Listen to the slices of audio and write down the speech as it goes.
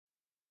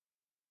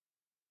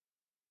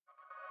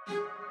Hi,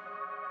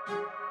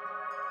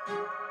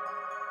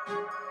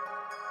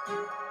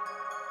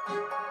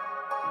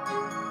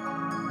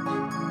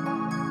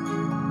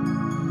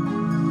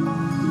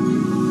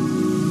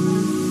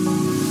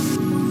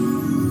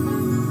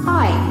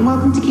 and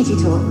welcome to Kitty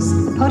Talks,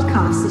 the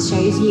podcast that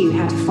shows you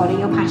how to follow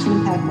your passion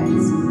and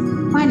purpose.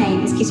 My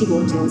name is Kitty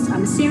Waters.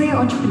 I'm a serial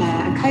entrepreneur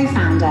and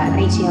co-founder of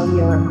ATL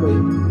Europe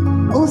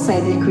Group, also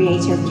the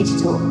creator of Kitty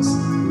Talks.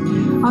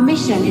 Our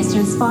mission is to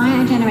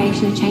inspire a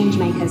generation of change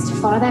makers to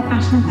follow their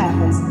passion and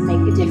purpose and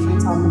make a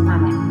difference on the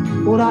planet.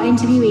 All our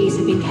interviewees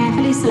have been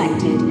carefully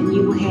selected, and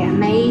you will hear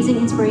amazing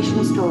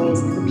inspirational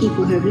stories of the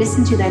people who have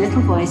listened to their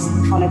little voice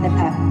and followed their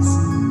purpose.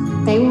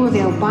 They will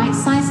reveal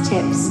bite-sized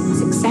tips and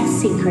success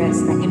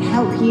secrets that can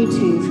help you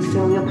to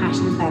fulfill your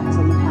passion and purpose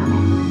on the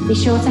planet. Be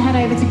sure to head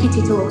over to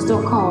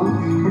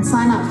kittytalks.com and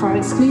sign up for our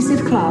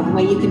exclusive club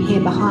where you can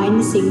hear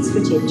behind-the-scenes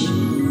footage.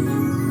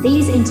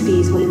 These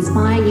interviews will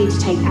inspire you to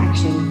take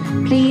action.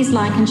 Please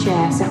like and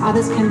share so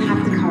others can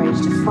have the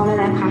courage to follow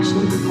their passion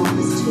and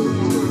purpose too.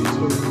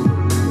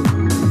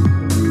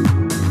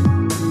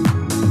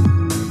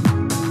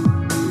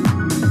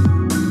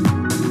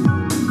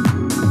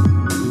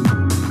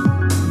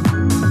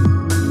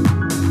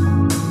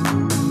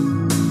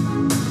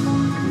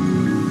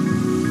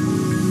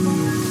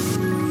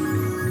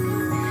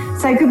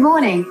 So good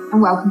morning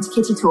and welcome to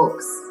Kitty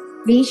Talks.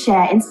 We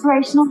share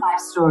inspirational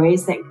life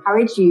stories that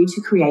encourage you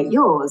to create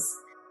yours.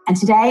 And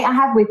today I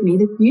have with me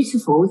the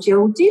beautiful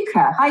Jill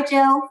Douka. Hi,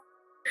 Jill.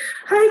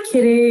 Hi,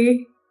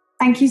 Kitty.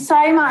 Thank you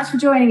so much for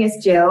joining us,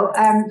 Jill.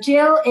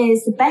 Jill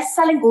is the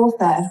best-selling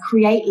author of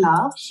Create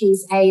Love.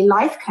 She's a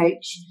life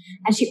coach,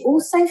 and she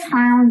also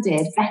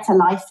founded Better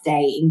Life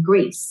Day in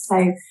Greece.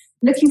 So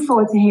looking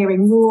forward to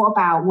hearing more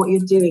about what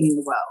you're doing in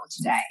the world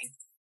today.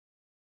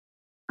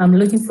 I'm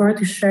looking forward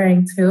to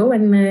sharing too,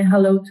 and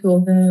hello to all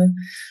the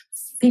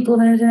people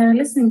that are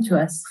listening to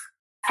us.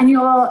 And we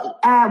are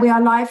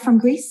live from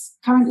Greece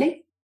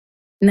currently?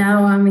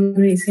 Now I'm in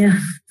Greece, yeah.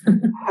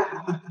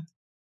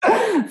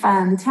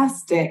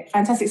 Fantastic.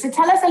 So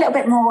tell us a little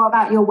bit more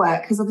about your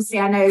work, because obviously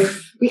I know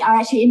I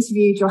actually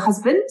interviewed your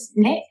husband,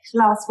 Nick,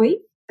 last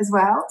week as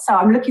well. So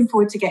I'm looking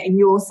forward to getting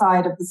your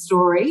side of the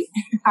story,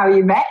 how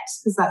you met,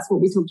 because that's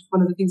one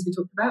of the things we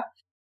talked about.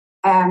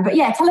 But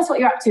yeah, tell us what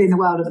you're up to in the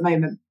world at the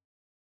moment.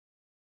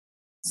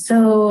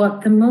 So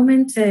at the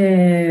moment,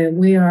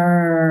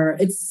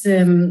 it's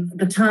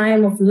the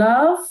time of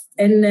love,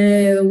 and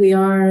we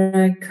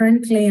are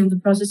currently in the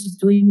process of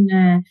doing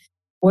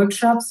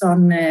workshops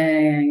on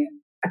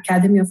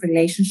Academy of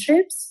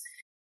Relationships,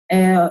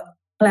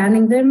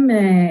 planning them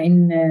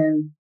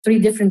in 3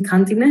 different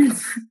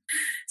continents,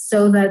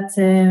 so that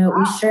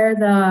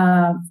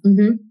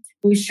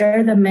we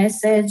share the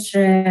message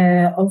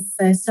of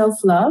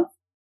self-love.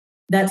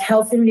 That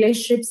healthy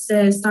relationships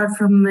start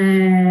from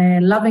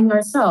loving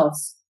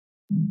ourselves.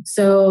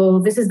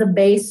 So this is the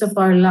base of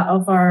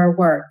our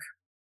work.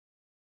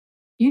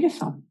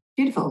 Beautiful.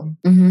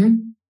 Mm-hmm.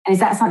 And is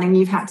that something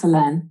you've had to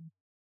learn?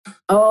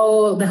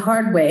 Oh, the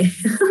hard way.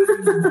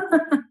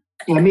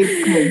 Yeah, me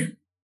too.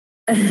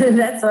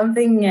 That's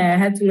something I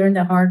had to learn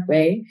the hard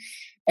way.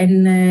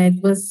 And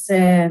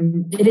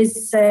it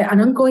is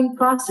an ongoing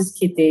process,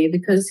 Kitty,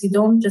 because you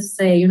don't just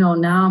say,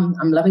 now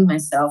I'm loving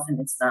myself and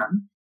it's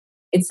done.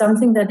 It's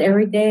something that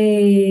every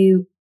day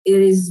it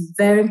is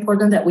very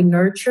important that we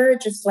nurture,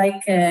 just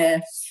like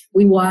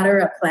we water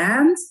a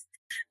plant.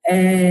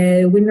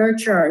 We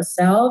nurture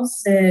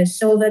ourselves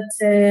so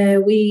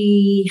that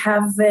we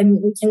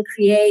can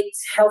create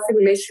healthy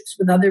relationships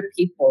with other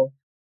people,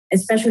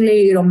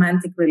 especially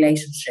romantic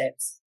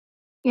relationships.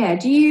 Yeah.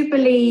 Do you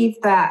believe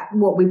that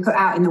what we put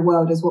out in the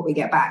world is what we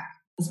get back,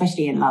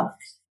 especially in love?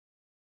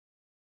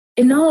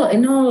 In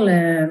all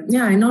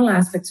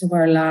aspects of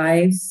our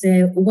lives,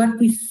 what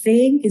we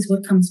think is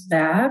what comes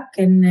back,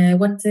 and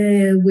what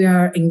we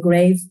are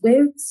engraved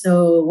with.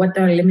 So what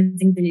our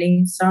limiting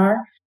beliefs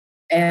are,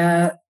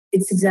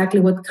 it's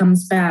exactly what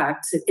comes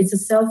back. It's a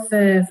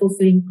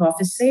self-fulfilling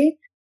prophecy.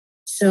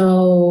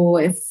 So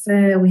if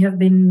we have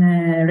been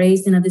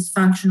raised in a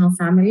dysfunctional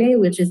family,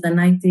 which is the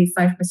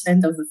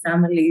 95% of the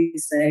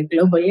families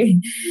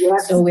globally,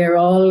 yes. So we're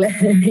all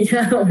raised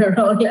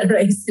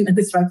in a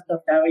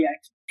dysfunctional family,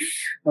 actually,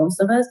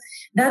 most of us.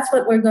 That's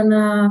what we're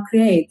gonna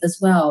create as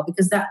well,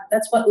 because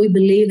that's what we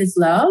believe is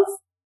love.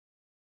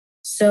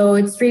 So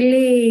it's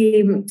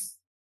really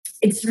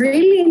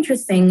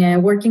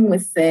interesting working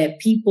with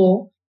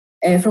people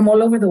from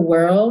all over the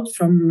world,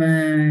 from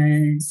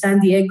San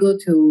Diego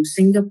to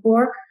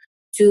Singapore,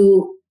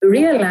 to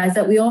realize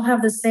that we all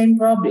have the same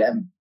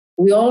problem.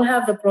 We all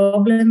have the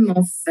problem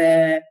of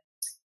a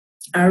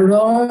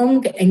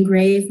wrong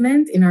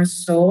engravement in our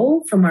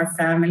soul from our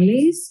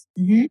families.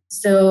 Mm-hmm.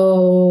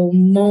 So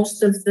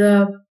most of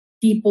the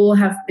people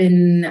have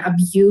been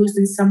abused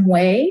in some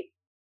way.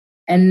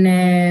 And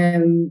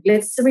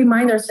let's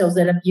remind ourselves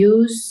that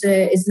abuse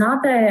is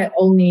not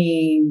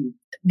only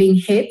being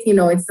hit,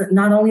 it's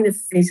not only the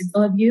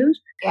physical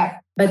abuse,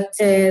 but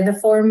the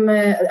form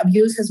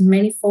abuse has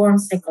many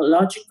forms: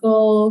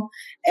 psychological,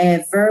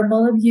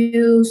 verbal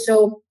abuse.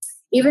 So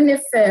even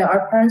if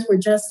our parents were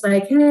just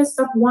like, hey,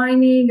 stop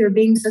whining, you're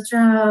being such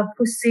a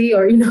pussy,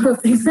 or,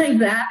 things like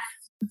that,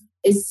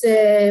 it's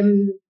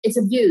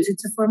abuse.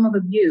 It's a form of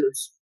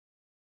abuse.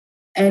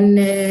 And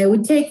we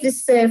take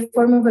this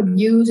form of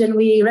abuse and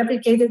we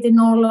replicate it in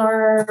all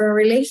our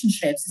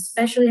relationships,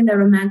 especially in the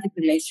romantic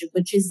relationship,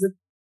 which is the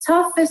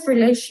toughest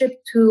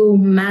relationship to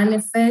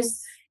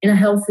manifest in a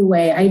healthy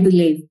way, I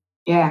believe.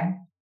 Yeah.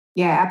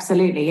 Yeah,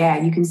 absolutely.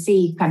 Yeah, you can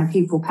see kind of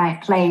people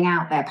playing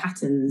out their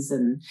patterns.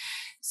 And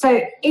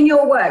so in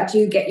your work,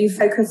 you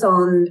focus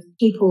on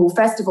people,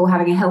 first of all,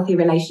 having a healthy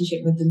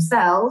relationship with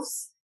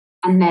themselves,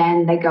 and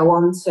then they go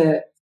on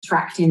to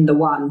attract in the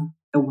one.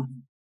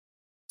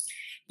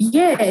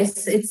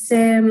 Yes, it's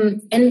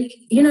and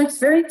it's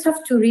very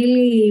tough to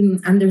really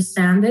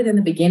understand it in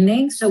the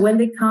beginning. So when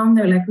they come,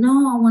 they're like,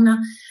 no,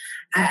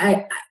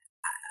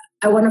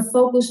 I want to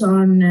focus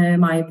on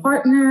my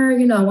partner.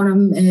 I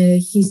want to.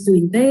 He's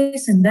doing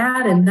this and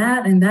that and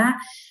that and that.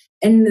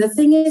 And the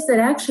thing is that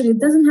actually it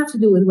doesn't have to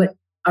do with what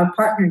our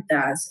partner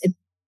does.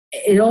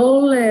 It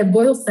all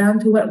boils down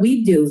to what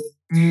we do.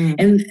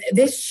 And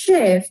this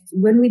shift,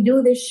 when we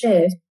do this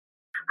shift,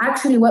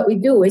 actually what we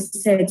do is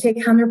take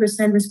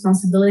 100%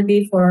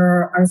 responsibility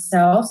for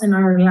ourselves and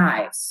our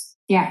lives.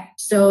 Yeah.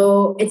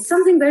 So it's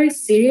something very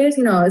serious,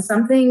 it's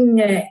something,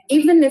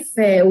 even if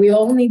we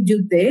only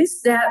do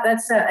this,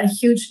 that's a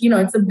huge,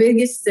 it's the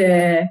biggest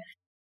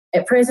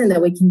present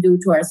that we can do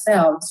to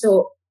ourselves.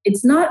 So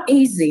it's not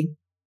easy.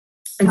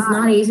 It's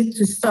not easy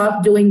to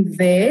stop doing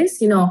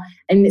this,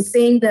 and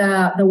seeing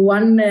the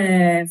one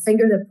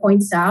finger that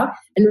points out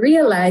and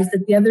realize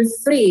that the other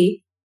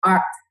three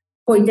are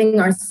pointing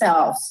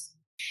ourselves.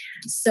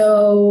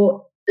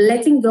 So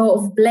letting go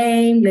of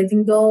blame,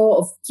 letting go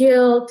of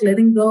guilt,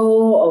 letting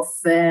go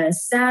of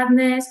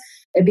sadness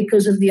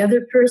because of the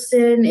other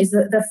person is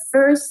the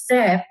first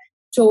step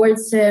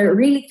towards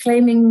really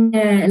claiming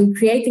and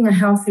creating a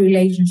healthy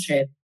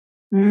relationship.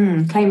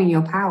 Claiming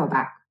your power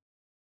back.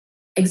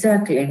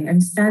 Exactly.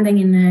 And standing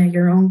in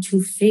your own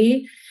 2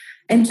 feet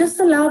and just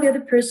allow the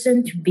other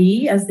person to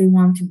be as they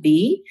want to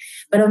be,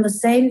 but at the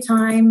same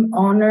time,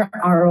 honor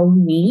our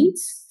own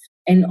needs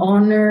and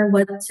honor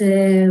what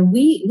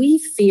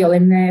we feel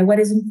and what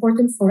is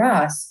important for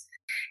us.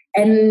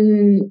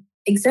 And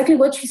exactly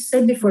what you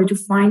said before, to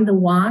find the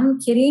one,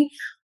 Kitty,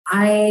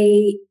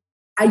 I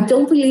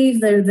don't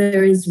believe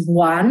there is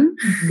one,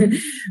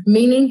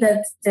 meaning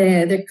that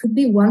there could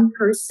be one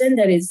person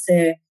that is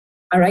a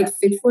right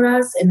fit for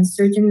us in a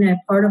certain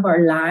part of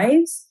our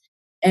lives.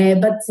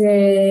 But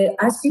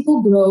as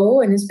people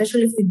grow, and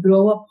especially if they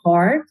grow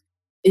apart,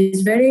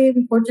 it's very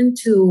important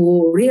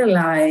to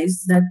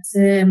realize that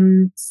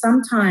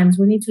sometimes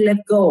we need to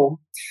let go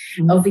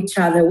of each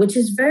other, which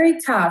is very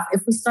tough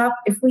if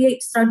we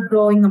start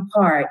growing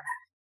apart.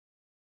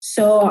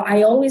 So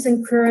I always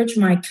encourage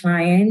my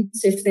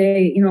clients, if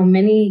they,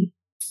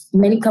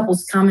 many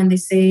couples come and they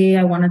say,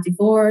 I want a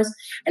divorce.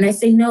 And I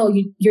say, no,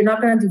 you're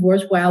not going to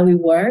divorce while we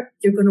work.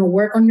 You're going to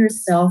work on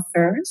yourself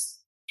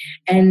first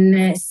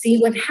and see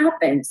what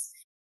happens.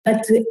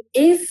 But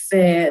if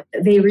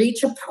they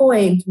reach a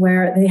point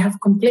where they have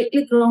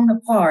completely grown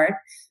apart,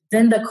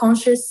 then the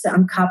conscious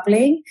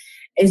uncoupling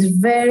is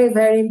very,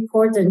 very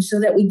important so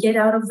that we get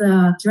out of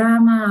the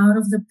drama, out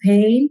of the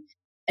pain,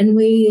 and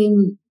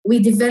we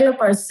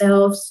develop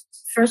ourselves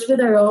first with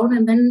our own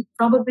and then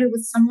probably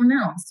with someone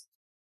else.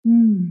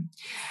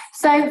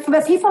 So for the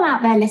people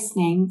out there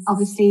listening,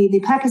 obviously the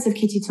purpose of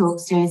Kitty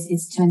Talks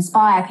is to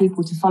inspire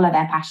people to follow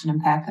their passion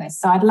and purpose.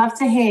 So I'd love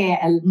to hear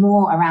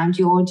more around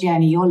your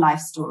journey, your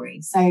life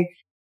story. So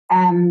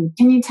can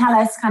you tell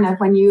us kind of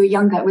when you were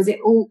younger, was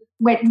it all,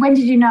 when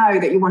did you know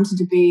that you wanted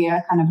to be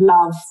a kind of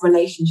love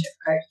relationship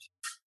coach?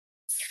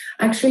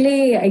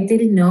 Actually, I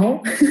didn't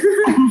know.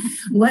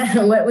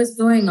 What was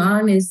going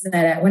on is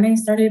that when I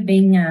started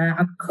being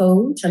a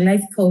coach, a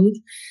life coach,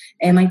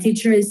 and my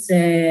teacher is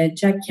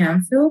Jack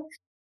Canfield,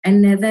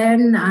 and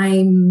then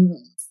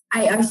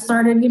I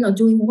started,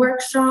 doing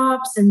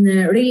workshops and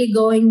really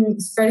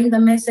spreading the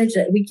message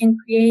that we can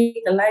create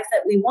the life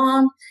that we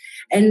want.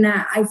 And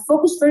I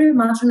focused very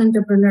much on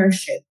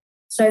entrepreneurship.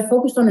 So I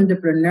focused on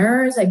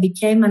entrepreneurs. I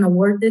became an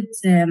awarded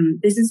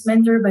business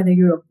mentor by the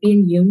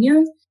European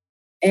Union,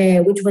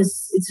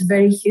 it's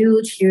very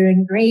huge here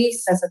in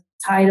Greece as a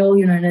title,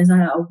 and as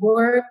an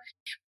award.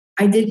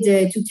 I did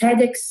 2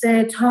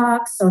 TEDx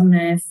talks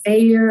on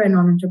failure and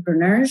on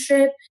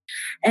entrepreneurship.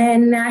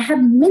 And I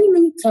had many,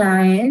 many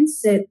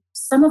clients,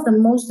 some of the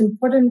most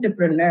important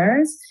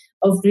entrepreneurs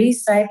of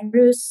Greece,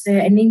 Cyprus,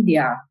 and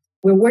India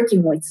were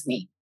working with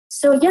me.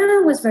 So yeah,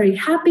 I was very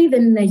happy.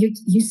 Then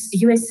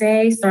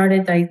USA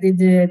started. I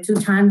did 2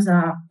 times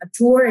a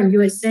tour in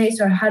USA.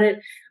 So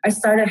I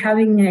started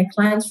having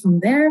clients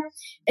from there,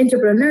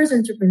 entrepreneurs.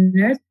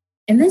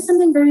 And then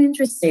something very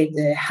interesting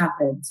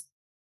happened.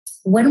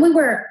 When we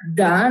were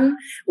done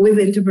with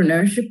the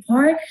entrepreneurship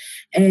part,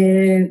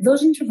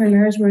 those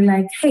entrepreneurs were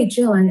like, hey,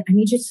 Jill, I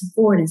need your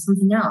support and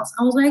something else.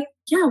 I was like,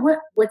 yeah, what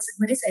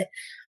is it?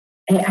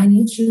 I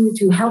need you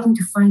to help me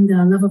to find the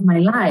love of my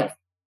life.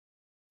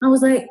 I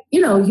was like,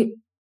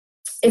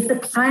 if the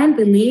client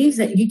believes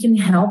that you can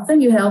help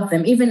them, you help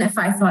them. Even if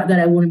I thought that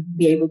I wouldn't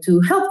be able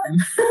to help them,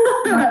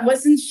 I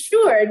wasn't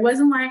sure. It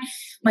wasn't my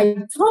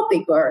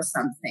topic or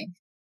something.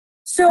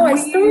 So I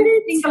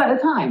started. Single at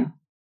the time?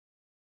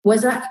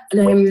 Was I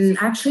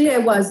actually? I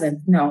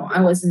wasn't. No,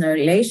 I was in a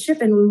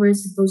relationship, and we were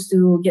supposed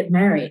to get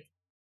married.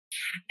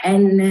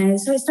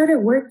 And so I started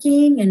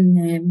working,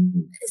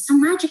 and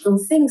some magical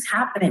things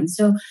happened.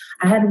 So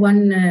I had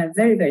one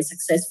very, very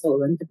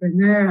successful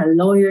entrepreneur, a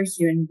lawyer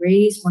here in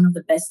Greece, one of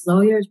the best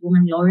lawyers,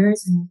 women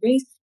lawyers in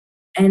Greece.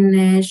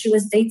 And she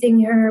was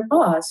dating her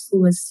boss,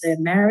 who was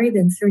married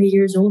and 30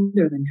 years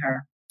older than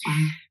her.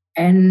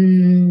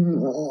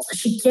 And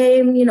she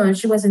came, and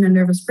she was in a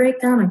nervous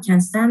breakdown. I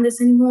can't stand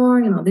this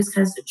anymore. This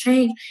has to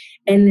change.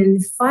 And in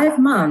 5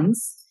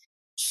 months,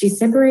 she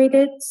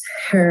separated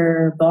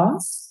her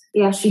boss.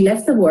 Yeah. She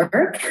left the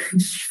work.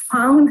 She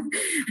found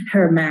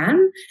her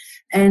man.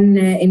 And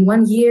in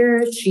 1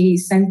 year, she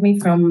sent me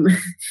from,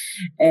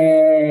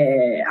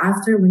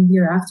 1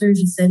 year after,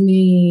 she sent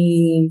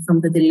me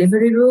from the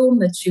delivery room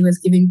that she was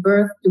giving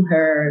birth to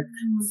her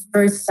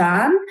first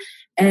son.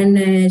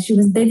 And she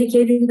was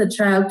dedicating the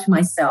child to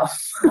myself,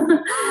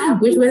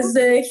 which was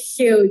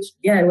huge.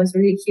 Yeah, it was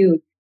really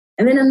huge.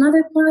 And then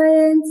another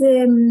client,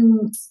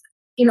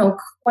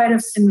 quite a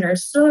similar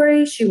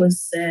story. She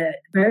was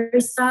very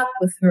stuck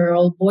with her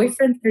old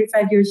boyfriend,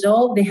 35 years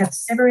old. They had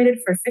separated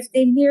for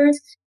 15 years.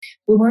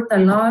 We worked a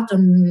lot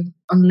on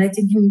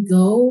letting him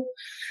go.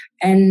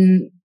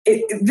 And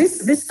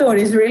this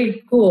story is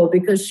really cool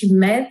because she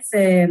met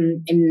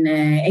in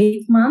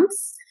 8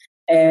 months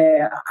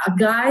a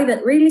guy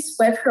that really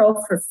swept her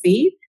off her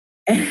feet.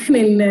 And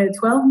in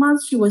 12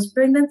 months, she was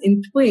pregnant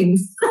in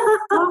twins.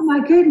 Oh, my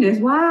goodness.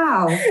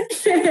 Wow.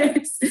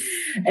 Yes.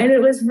 And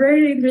it was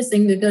very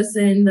interesting because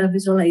in the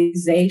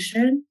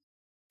visualization,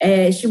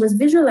 she was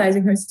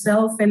visualizing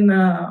herself in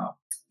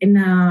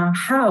a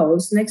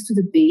house next to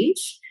the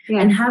beach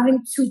and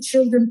having 2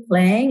 children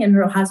playing and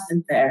her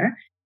husband there.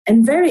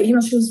 And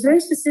she was very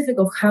specific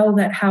of how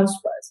that house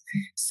was.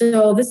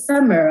 So this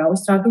summer, I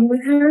was talking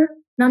with her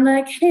and I'm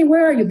like, hey,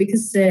 where are you?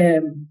 Because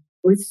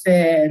with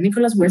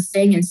Nicholas, we're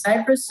staying in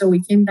Cyprus. So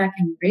we came back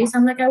in Greece.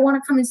 I'm like, I want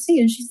to come and see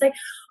you. And she's like,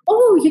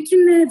 oh, you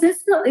can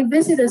definitely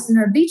visit us in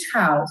our beach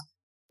house.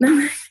 And I'm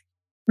like,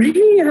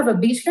 really? You have a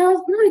beach house?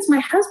 No, it's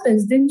my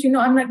husband's. Didn't you know?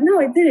 I'm like, no,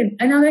 I didn't.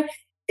 And I'm like,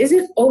 is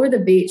it over the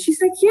beach?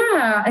 She's like,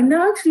 yeah. And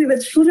now actually the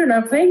children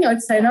are playing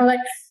outside. And I'm like,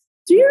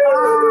 do you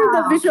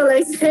remember the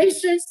visualization?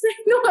 She's like,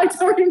 no, I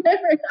don't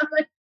remember. And I'm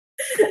like,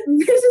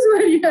 this is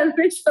what you have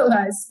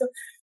visualized. So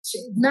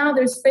now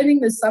they're spending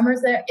the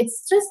summers there.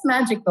 It's just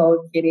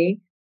magical, Kitty,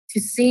 to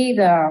see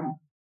the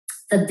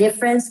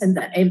difference and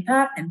the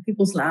impact in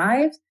people's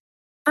lives.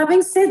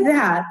 Having said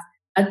that,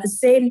 at the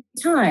same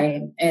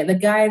time, the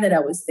guy that I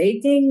was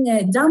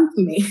dating dumped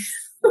me.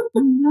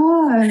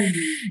 No.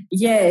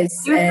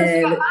 Yes. You were supposed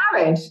to get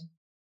married.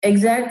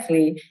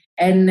 Exactly.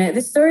 And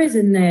the story is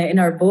in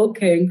our book,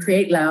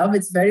 Create Love.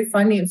 It's very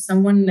funny if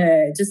someone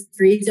just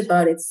reads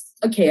about it.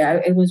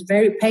 It was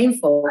very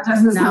painful.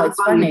 Now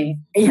it's funny.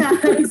 Yeah,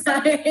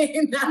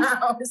 exactly. Now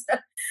I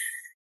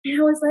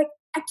was like,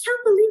 I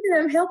can't believe that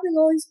I'm helping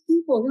all these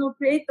people,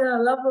 create the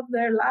love of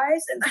their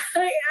lives.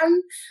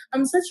 And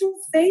I'm such a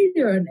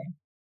failure in it.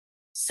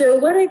 So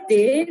what I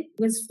did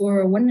was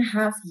for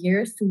 1.5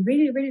 years to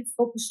really, really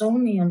focus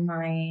only on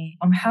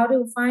how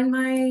to find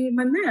my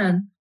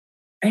man.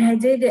 And I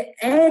did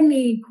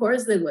any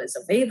course that was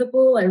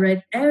available. I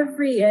read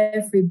every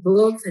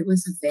book that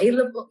was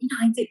available.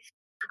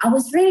 I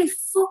was really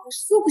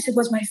focused. It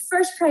was my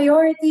first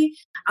priority.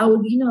 I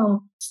would,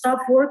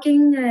 stop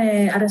working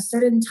at a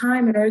certain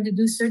time in order to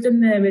do certain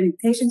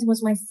meditations. It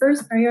was my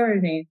first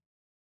priority.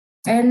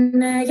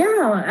 And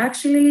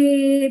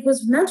actually, it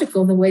was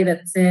magical the way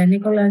that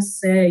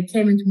Nicholas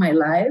came into my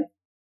life.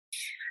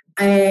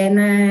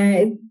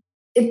 And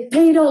it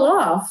paid all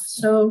off.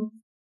 So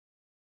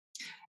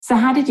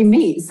how did you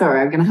meet?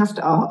 Sorry, I'm going to have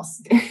to ask.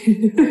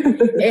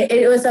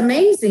 It was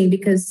amazing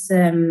because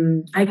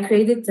I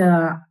created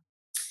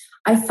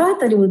I thought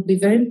that it would be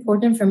very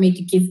important for me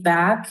to give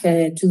back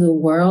to the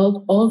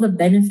world all the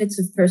benefits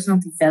of personal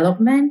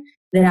development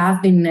that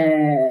I've been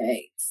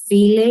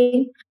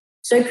feeling.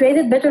 So I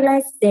created Better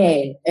Life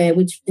Day,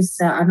 which is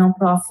a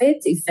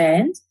nonprofit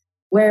event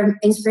where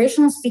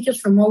inspirational speakers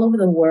from all over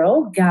the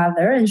world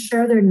gather and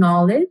share their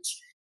knowledge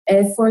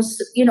for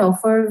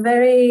a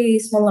very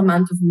small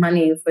amount of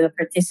money for the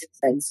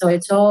participants. So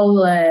it's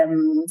all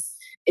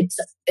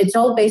it's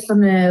all based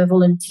on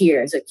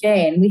volunteers,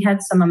 okay? And we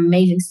had some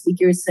amazing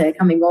speakers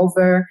coming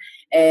over.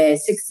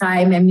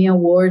 6-time Emmy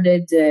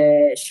awarded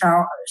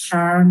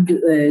Sharon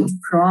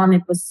Dupron.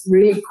 It was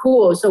really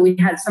cool. So we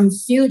had some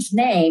huge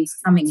names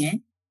coming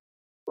in,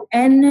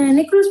 and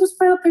Nicholas was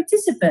a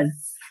participant.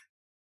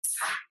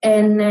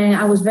 And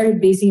I was very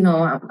busy,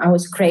 I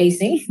was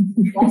crazy.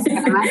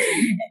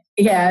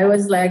 Yeah, it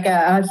was like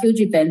a huge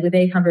event with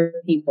 800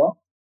 people.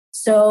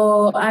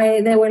 So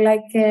they were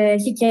like,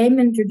 he came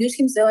and introduced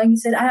himself and he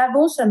said, I have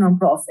also a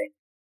nonprofit.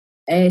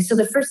 So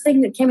the first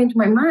thing that came into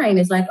my mind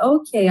is like,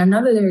 okay,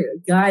 another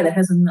guy that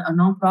has a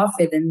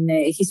nonprofit and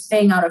he's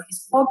paying out of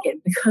his pocket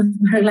because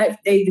my life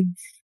dating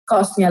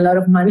cost me a lot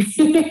of money.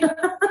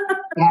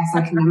 Yes,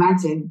 I can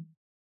imagine.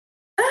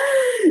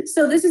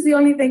 So this is the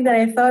only thing that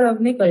I thought of,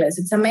 Nicholas.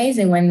 It's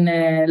amazing when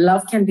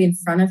love can be in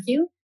front of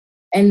you.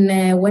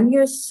 And when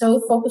you're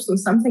so focused on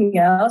something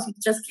else, you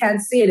just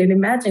can't see it. And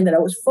imagine that I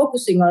was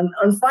focusing on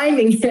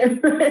finding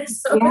him.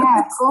 So yeah,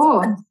 of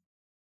course.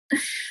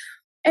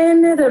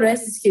 And the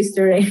rest is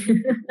history.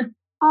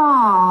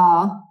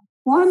 Oh,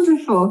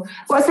 wonderful.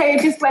 Well, so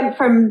it just went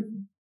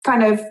from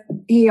kind of,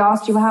 he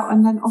asked you out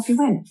and then off you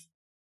went?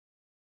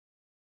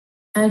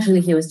 Actually,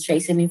 he was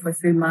chasing me for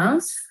 3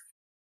 months.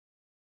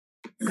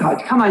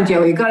 God, come on,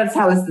 Jill, you've got to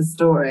tell us the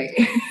story.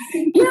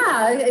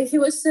 Yeah, he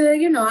was,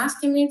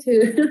 asking me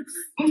to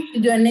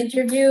do an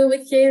interview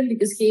with him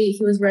because he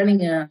was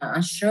running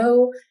a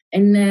show.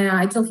 And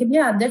I told him,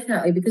 yeah,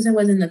 definitely, because I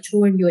was in a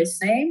tour in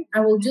USA. I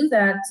will do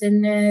that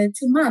in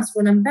 2 months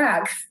when I'm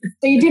back.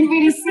 So you didn't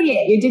really see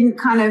it? You didn't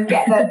kind of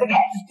get the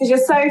because you're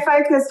so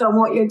focused on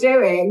what you're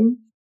doing.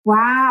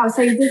 Wow.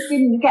 So you just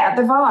didn't get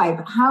the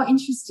vibe. How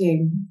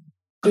interesting.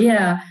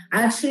 Yeah.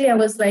 Actually, I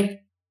was like,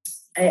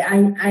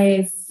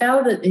 I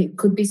felt that it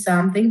could be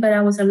something, but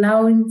I was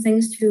allowing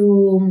things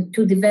to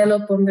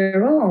develop on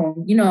their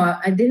own.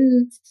 I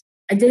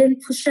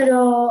didn't push at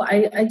all.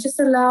 I just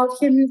allowed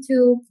him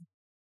to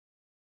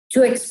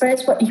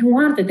express what he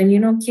wanted.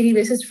 And Kitty,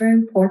 this is very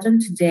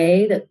important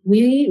today, that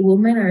we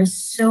women are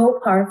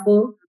so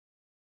powerful.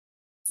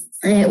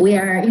 We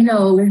are,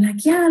 we're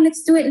like, yeah,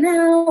 let's do it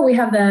now. We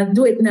have the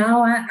do it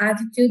now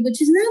attitude,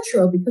 which is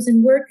natural because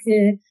in work,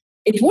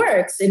 it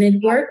works. And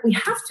in work, we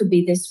have to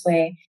be this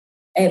way.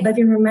 But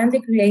in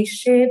romantic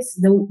relationships,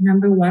 the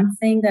number one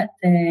thing that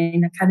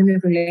in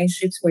academic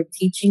relationships we're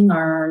teaching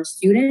our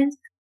students,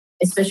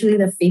 especially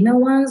the female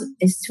ones,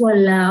 is to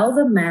allow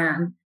the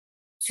man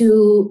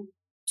to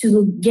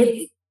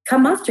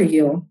come after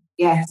you.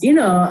 Yes.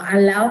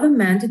 Allow the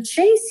man to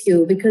chase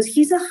you because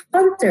he's a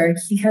hunter.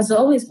 He has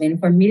always been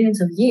for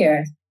millions of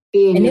years.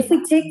 And if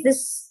we take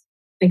this,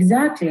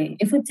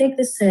 if we take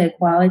this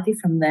quality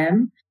from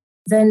them,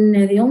 then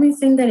the only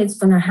thing that it's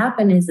going to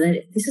happen is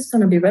that this is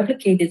going to be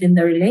replicated in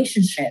the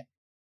relationship.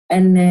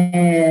 And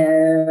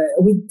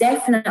we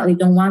definitely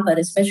don't want that,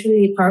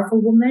 especially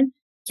powerful women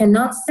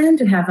cannot stand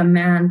to have a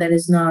man that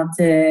is not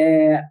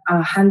a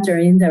hunter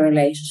in the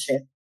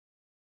relationship.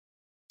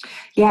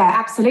 Yeah,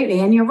 absolutely.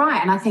 And you're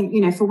right. And I think,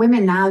 for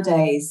women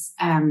nowadays,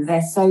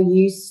 they're so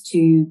used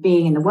to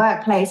being in the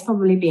workplace,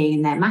 probably being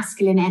in their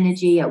masculine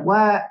energy at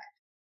work.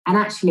 And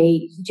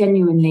actually,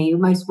 genuinely,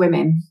 most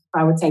women,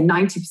 I would say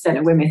 90%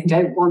 of women,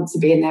 don't want to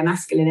be in their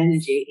masculine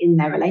energy in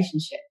their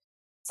relationship.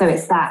 So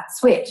it's that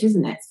switch,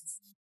 isn't it?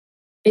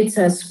 It's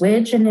a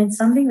switch, and it's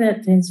something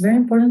that is very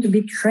important to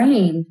be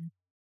trained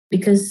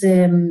because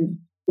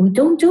we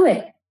don't do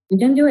it. We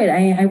don't do it.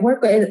 I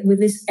work with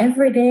this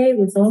every day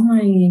with all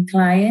my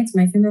clients,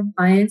 my female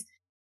clients.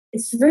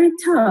 It's very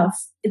tough.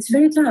 It's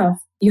very tough.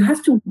 You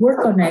have to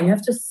work on it. You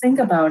have to think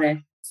about it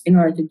in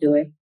order to do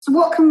it. So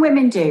what can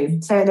women do?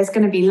 So there's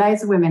going to be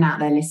loads of women out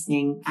there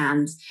listening,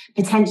 and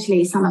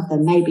potentially some of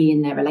them may be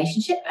in their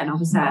relationship. And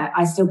obviously,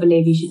 I still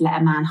believe you should let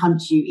a man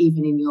hunt you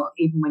even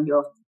when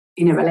you're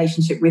in a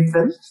relationship with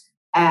them.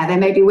 There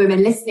may be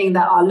women listening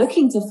that are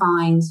looking to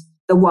find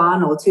the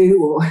one or two,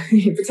 or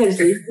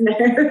potentially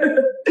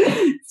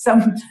some,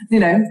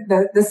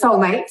 the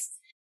soulmates.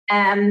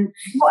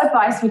 What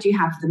advice would you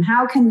have for them?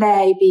 How can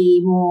they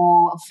be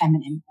more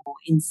feminine or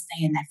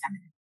stay in their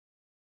feminine?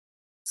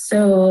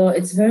 So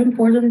it's very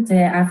important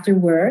after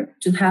work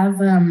to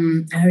have a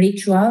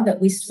ritual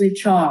that we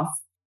switch off.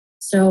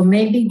 So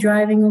maybe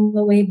driving on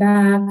the way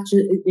back,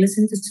 to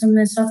listen to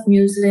some soft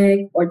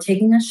music, or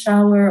taking a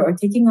shower, or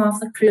taking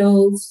off the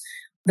clothes,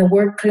 the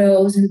work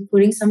clothes, and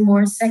putting some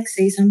more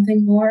sexy,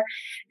 something more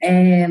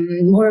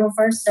of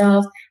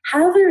ourselves.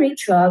 Have a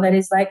ritual that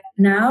is like,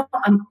 now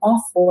I'm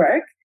off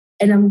work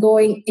and I'm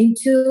going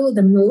into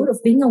the mood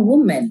of being a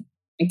woman,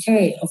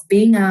 okay, of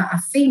being a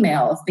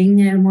female, of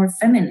being more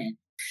feminine.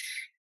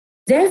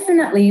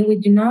 Definitely, we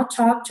do not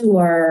talk to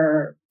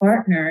our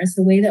partners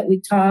the way that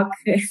we talk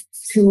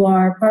to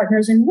our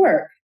partners in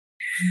work.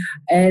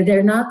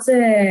 They're not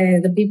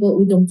the people.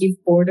 We don't give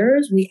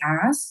orders. We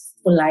ask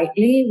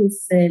politely, with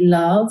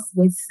love,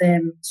 with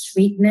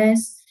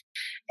sweetness.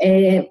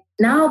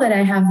 Now that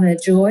I have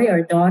Joy,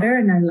 our daughter,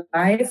 in our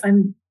life,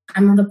 I'm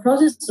on the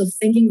process of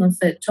thinking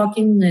of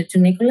talking to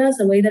Nicholas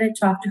the way that I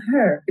talk to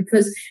her.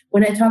 Because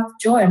when I talk to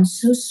Joy, I'm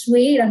so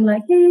sweet. I'm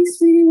like, hey,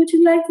 sweetie, would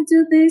you like to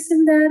do this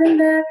and that and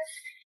that?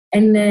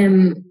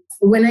 And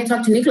when I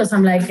talk to Nicholas,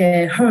 I'm like,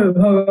 can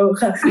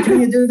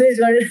you do this?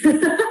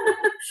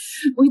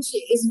 Which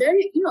is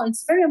very,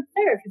 it's very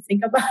unfair if you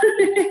think about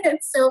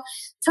it. So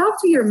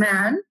talk to your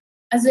man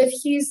as if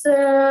he's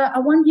a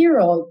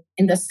 1-year-old,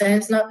 in the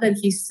sense, not that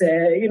he's,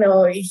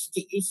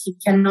 he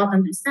cannot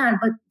understand,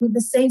 but with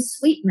the same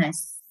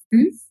sweetness.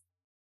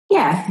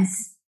 Yeah.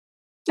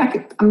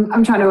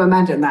 I'm trying to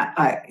imagine that.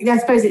 I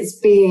suppose it's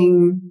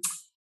being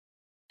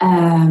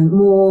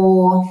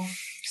more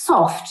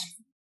soft,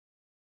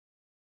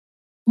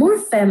 more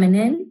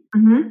feminine,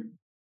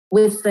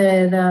 with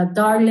the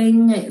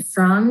darling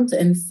front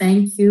and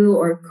thank you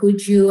or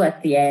could you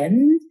at the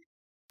end.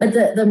 But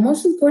the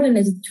most important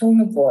is the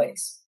tone of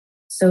voice.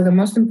 So the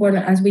most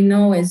important, as we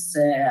know, is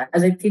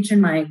as I teach in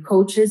my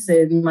coaches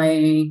in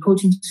my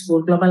coaching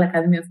school, Global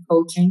Academy of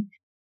Coaching,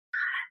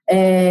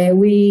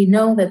 we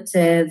know that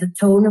the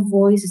tone of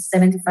voice is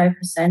 75%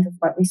 of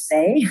what we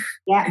say.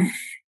 Yeah.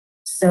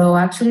 So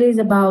actually it's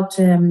about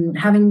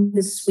having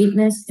the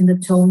sweetness in the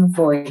tone of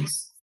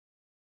voice.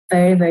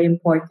 Very, very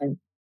important.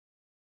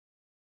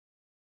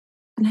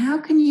 And how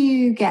can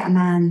you get a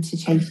man to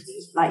change?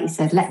 Like you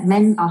said,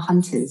 men are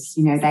hunters.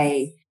 You know,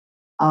 they've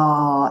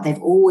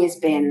always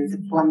been the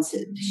ones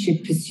that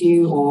should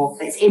pursue, or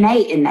it's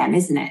innate in them,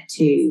 isn't it,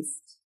 to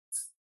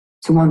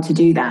want to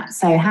do that?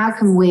 So how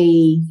can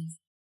we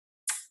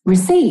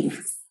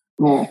receive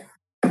more?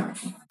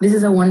 This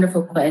is a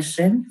wonderful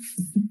question.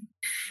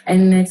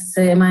 And it's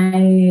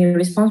my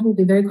response will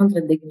be very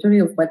contradictory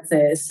of what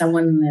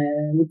someone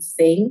would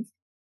think.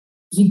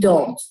 You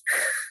don't.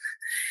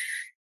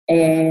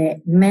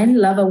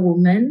 Men love a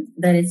woman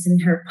that is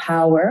in her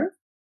power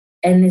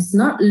and is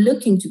not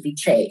looking to be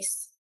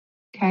chased.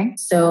 Okay.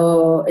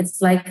 So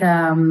it's like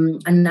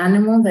an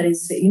animal that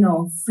is,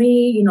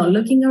 free,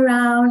 looking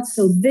around.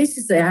 So this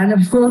is the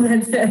animal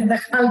that the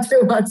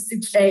hunter wants to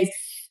chase.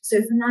 So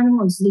if an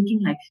animal is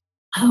looking like,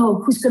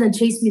 oh, who's going to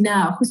chase me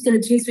now? Who's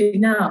going to chase me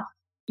now?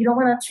 You don't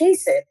want to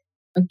chase it.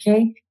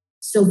 Okay.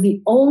 So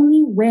the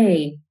only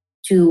way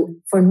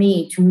for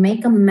me to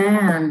make a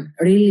man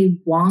really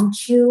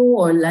want you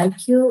or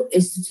like you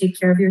is to take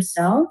care of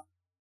yourself,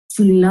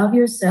 to love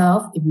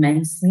yourself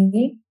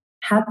immensely,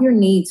 have your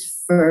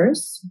needs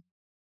first,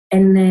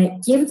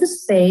 and give the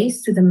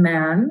space to the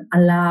man,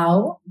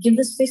 give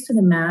the space to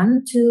the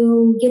man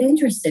to get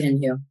interested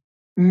in you.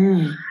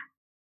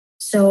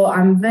 So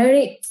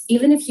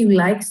even if you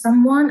like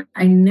someone,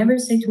 I never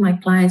say to my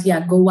clients,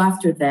 go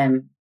after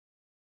them.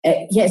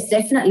 Yes,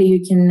 definitely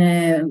you can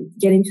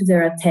get into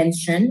their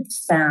attention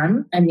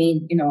span. I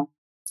mean,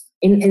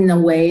 in a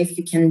way, if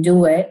you can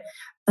do it,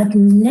 but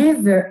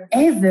never,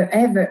 ever,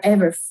 ever,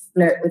 ever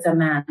flirt with a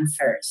man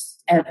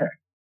first, ever.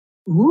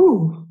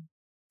 Ooh.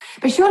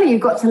 But surely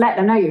you've got to let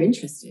them know you're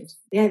interested.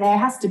 Yeah, there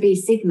has to be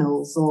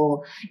signals,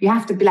 or you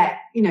have to be like,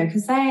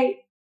 because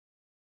they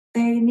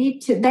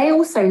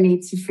also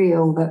need to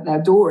feel that their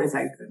door is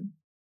open.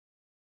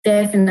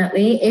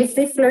 Definitely, if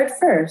they flirt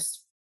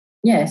first.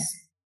 Yes.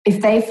 If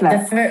they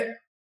flirt.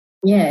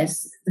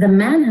 Yes, the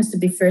man has to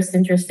be first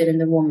interested in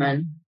the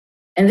woman.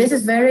 And this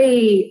is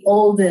very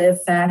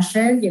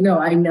old-fashioned,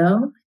 I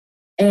know.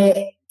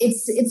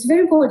 It's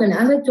very important.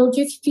 As I told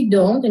you, if you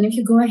don't, and if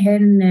you go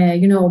ahead and,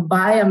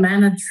 buy a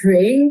man a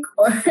drink,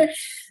 or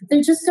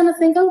they're just going to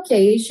think,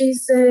 okay,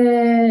 she's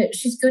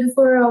good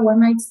for a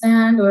one-night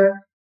stand,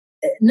 or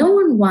no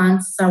one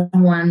wants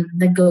someone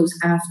that goes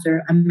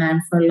after a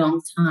man for a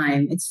long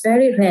time. It's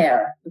very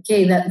rare.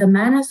 Okay, that the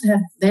man has to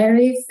have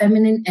very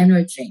feminine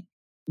energy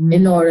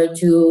in order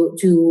to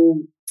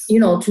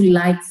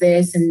like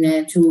this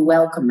and to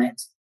welcome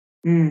it.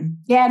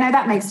 Yeah, no,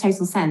 that makes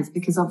total sense,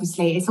 because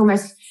obviously it's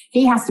almost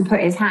he has to put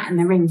his hat in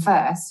the ring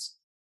first,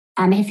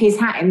 and if his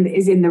hat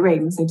is in the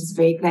ring, so to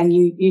speak, then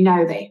you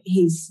know that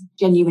he's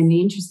genuinely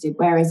interested.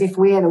 Whereas if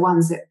we're the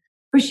ones that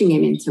pushing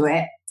him into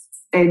it,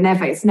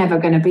 it's never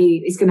going to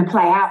be, it's going to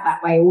play out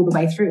that way all the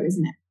way through,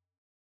 isn't it?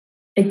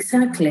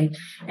 Exactly.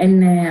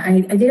 And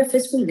I did a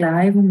Facebook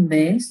Live on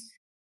this.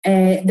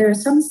 There are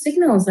some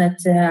signals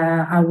that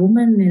a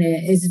woman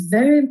is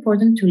very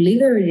important to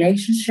leave a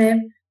relationship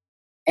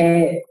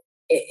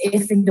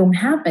if they don't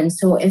happen.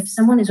 So if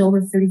someone is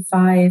over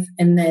 35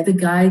 and the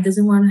guy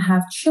doesn't want to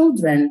have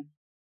children,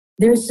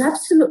 there's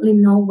absolutely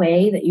no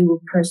way that you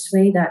will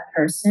persuade that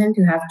person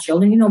to have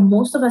children.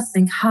 Most of us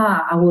think,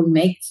 I will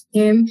make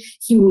him,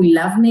 he will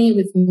love me,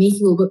 with me,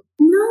 he will go.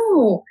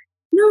 No.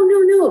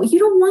 You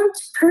don't want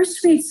to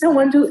persuade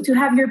someone to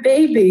have your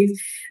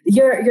babies.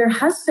 Your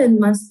husband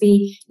must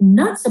be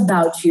nuts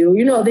about you.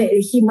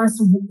 He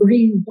must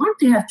really want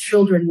to have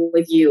children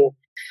with you.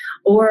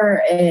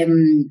 Or,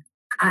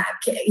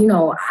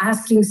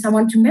 asking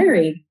someone to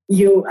marry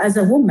you as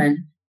a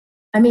woman.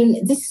 I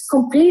mean, this is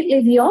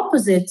completely the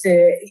opposite.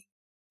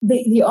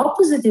 The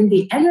opposite in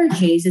the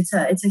energies. It's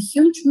a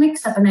huge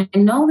mix-up, and I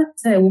know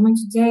that women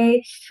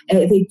today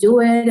they do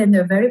it and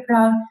they're very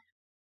proud.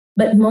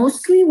 But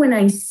mostly, when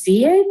I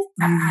see it,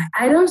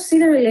 I don't see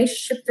the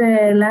relationship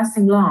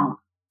lasting long.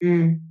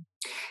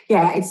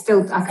 Yeah, it's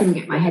still. I couldn't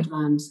get my head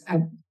around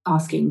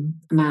asking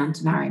a man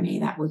to marry me.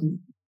 That wouldn't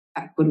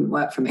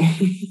work for me.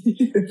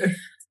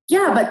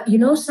 Yeah, but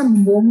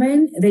some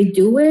women, they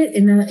do it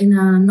in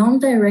a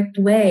non-direct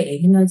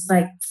way. It's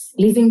like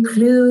leaving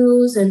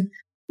clues. And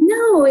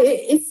no,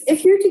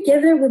 if you're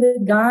together with a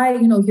guy,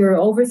 you're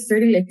over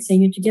 30, let's say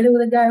you're together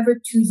with a guy over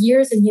 2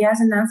 years and he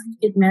hasn't asked you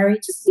to get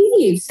married, just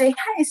leave. Say,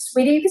 hey,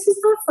 sweetie, this is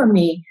not for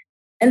me.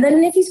 And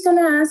then if he's going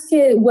to ask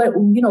you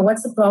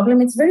what's the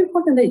problem, it's very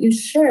important that you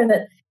share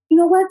that,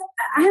 what,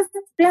 I have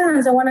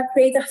plans. I want to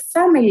create a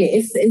family.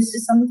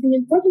 It's something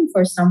important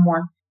for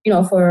someone.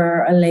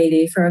 for a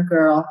lady, for a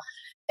girl.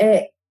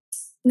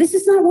 This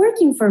is not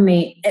working for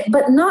me,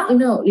 but not,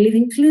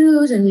 leaving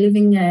clues and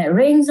leaving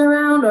rings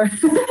around, or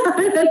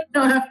I don't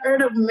know, I've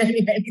heard of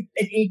many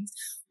things,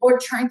 or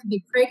trying to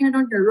be pregnant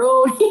on the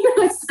road.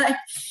 It's like,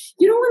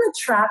 you don't want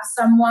to trap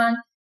someone,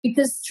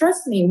 because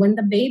trust me, when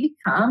the baby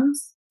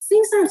comes,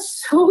 things are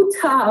so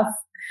tough.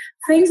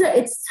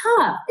 It's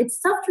tough. It's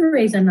tough to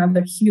raise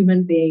another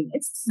human being.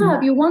 It's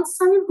tough. You want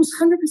someone who's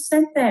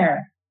 100%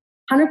 there.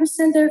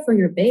 100% there for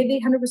your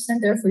baby,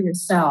 100% there for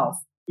yourself.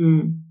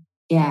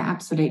 Yeah,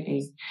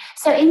 absolutely.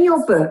 So in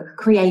your book,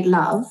 Create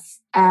Love,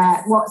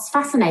 what's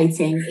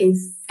fascinating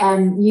is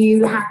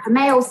you have the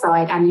male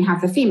side and you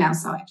have the female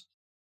side.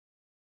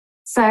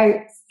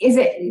 So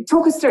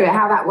talk us through it,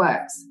 how that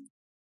works.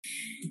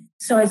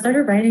 So I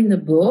started writing the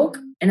book,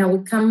 and I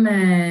would come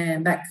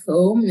back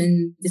home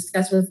and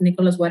discuss with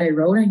Nicholas what I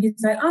wrote. And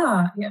he's like,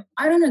 yeah,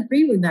 I don't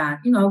agree with that.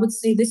 I would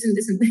say this and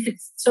this and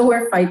this. So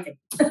we're fighting.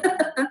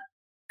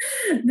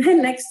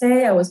 Then next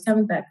day I was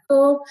coming back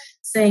home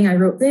saying I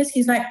wrote this.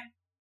 He's like,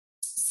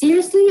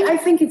 seriously? I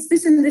think it's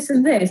this and this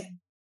and this.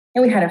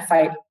 And we had a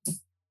fight.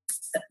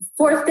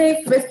 4th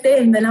day, 5th day.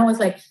 And then I was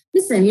like,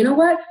 listen, you know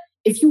what?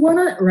 If you want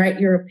to write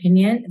your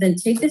opinion, then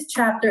take this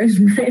chapter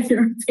and write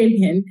your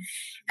opinion.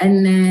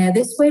 And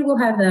this way we'll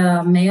have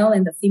the male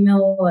and the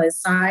female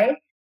side,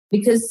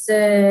 because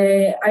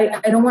I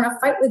don't want to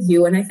fight with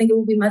you. And I think it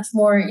will be much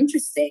more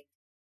interesting.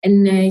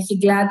 And he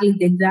gladly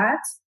did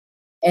that.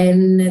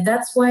 And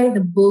that's why the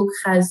book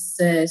has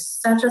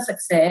such a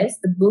success.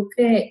 The book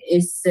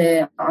is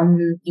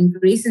in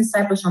Greece and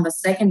Cyprus on the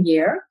 2nd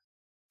year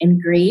in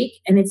Greek.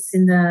 And it's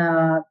in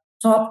the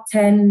top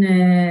 10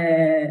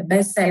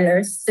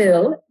 bestsellers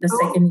still the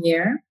 2nd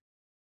year.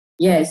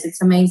 Yes,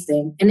 it's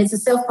amazing. And it's a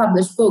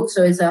self-published book,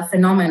 so it's a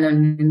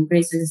phenomenon in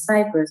Greece and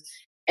Cyprus.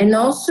 And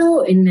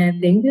also in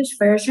the English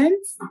version,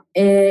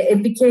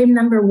 it became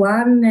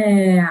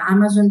 #1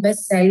 Amazon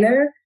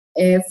bestseller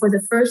for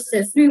the first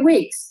 3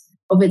 weeks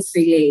of its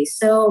release.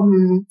 So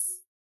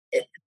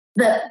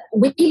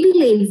we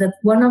believe that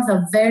one of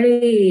the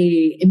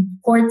very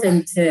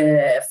important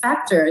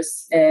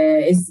factors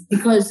is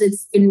because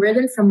it's been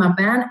written from a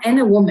man and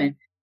a woman.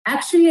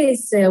 Actually,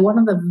 it's one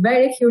of the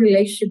very few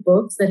relationship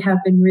books that have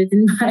been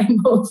written by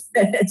both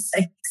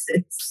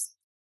sexes.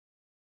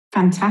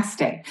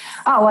 Fantastic.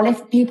 Oh, well,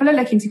 if people are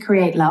looking to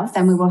create love,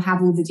 then we will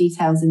have all the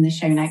details in the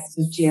show notes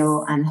of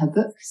Jill and her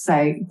book.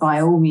 So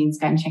by all means,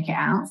 go and check it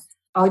out.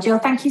 Oh, Jill,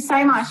 thank you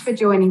so much for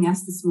joining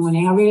us this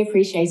morning. I really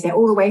appreciate it,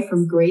 all the way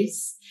from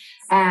Greece.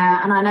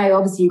 And I know,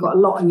 obviously, you've got a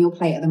lot on your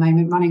plate at the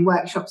moment, running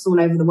workshops all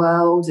over the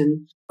world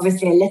and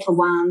obviously a little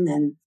one.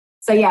 And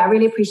so, yeah, I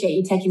really appreciate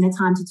you taking the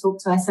time to talk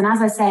to us. And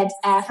as I said,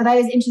 for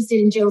those interested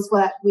in Jill's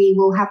work, we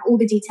will have all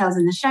the details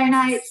in the show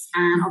notes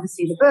and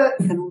obviously the book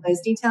and all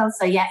those details.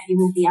 So, yeah, you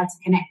will be able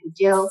to connect with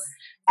Jill.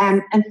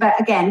 But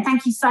again,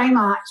 thank you so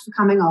much for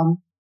coming on.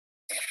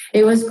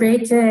 It was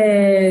great.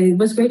 It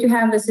was great to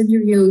have this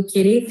interview,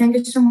 Kitty. Thank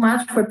you so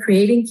much for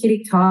creating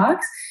Kitty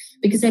Talks,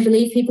 because I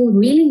believe people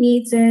really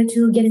need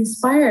to get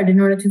inspired in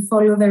order to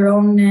follow their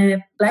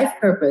own life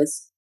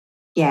purpose.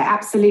 Yeah,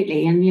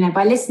 absolutely. And,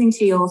 by listening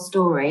to your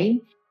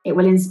story, it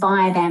will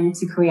inspire them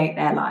to create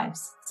their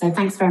lives. So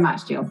thanks very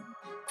much, Jill.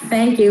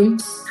 Thank you.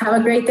 Have a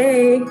great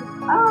day.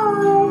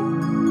 Bye.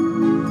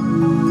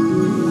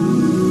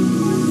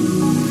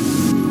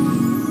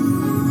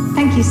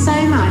 Thank you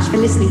so much for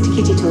listening to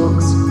Kitty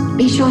Talks.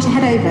 Be sure to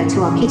head over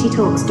to our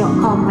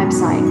kittytalks.com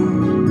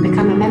website,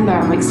 become a member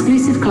of our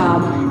exclusive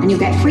club, and you'll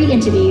get free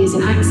interviews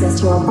and access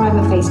to our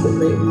private Facebook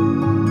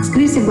group,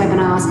 exclusive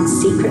webinars and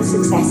secret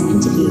success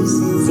interviews.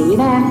 See you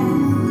there.